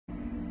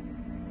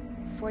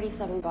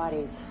47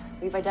 bodies.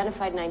 We've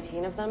identified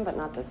 19 of them, but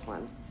not this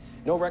one.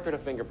 No record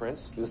of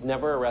fingerprints. He was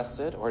never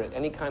arrested or at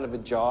any kind of a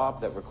job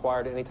that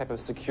required any type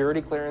of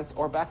security clearance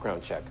or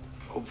background check.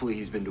 Hopefully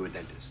he's been to a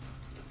dentist.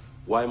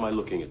 Why am I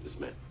looking at this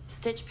man?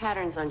 Stitch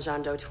patterns on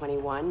John Doe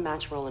 21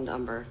 match Roland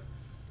Umber.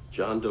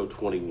 John Doe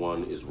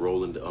 21 is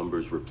Roland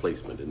Umber's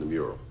replacement in the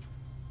mural.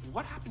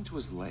 What happened to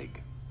his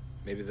leg?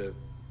 Maybe the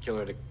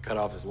killer had to cut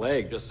off his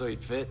leg just so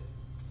he'd fit.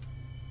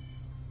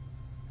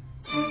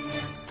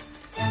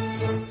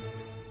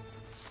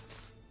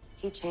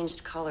 He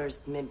changed colors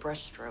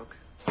mid-brushstroke.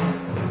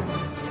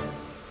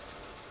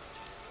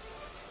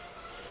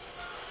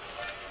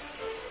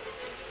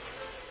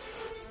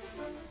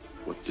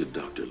 What did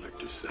Dr.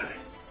 Lecter say?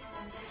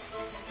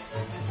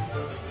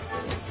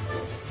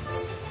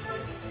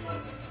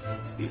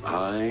 The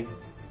eye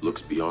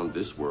looks beyond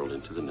this world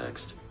into the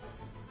next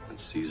and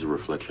sees a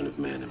reflection of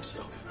man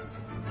himself.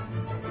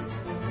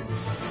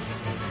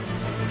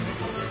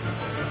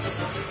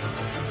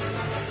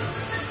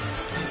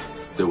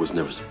 There was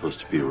never supposed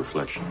to be a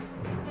reflection.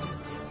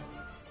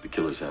 The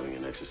killer's having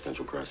an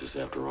existential crisis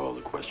after all. The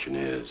question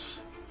is,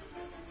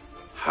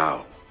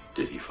 how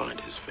did he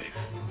find his faith?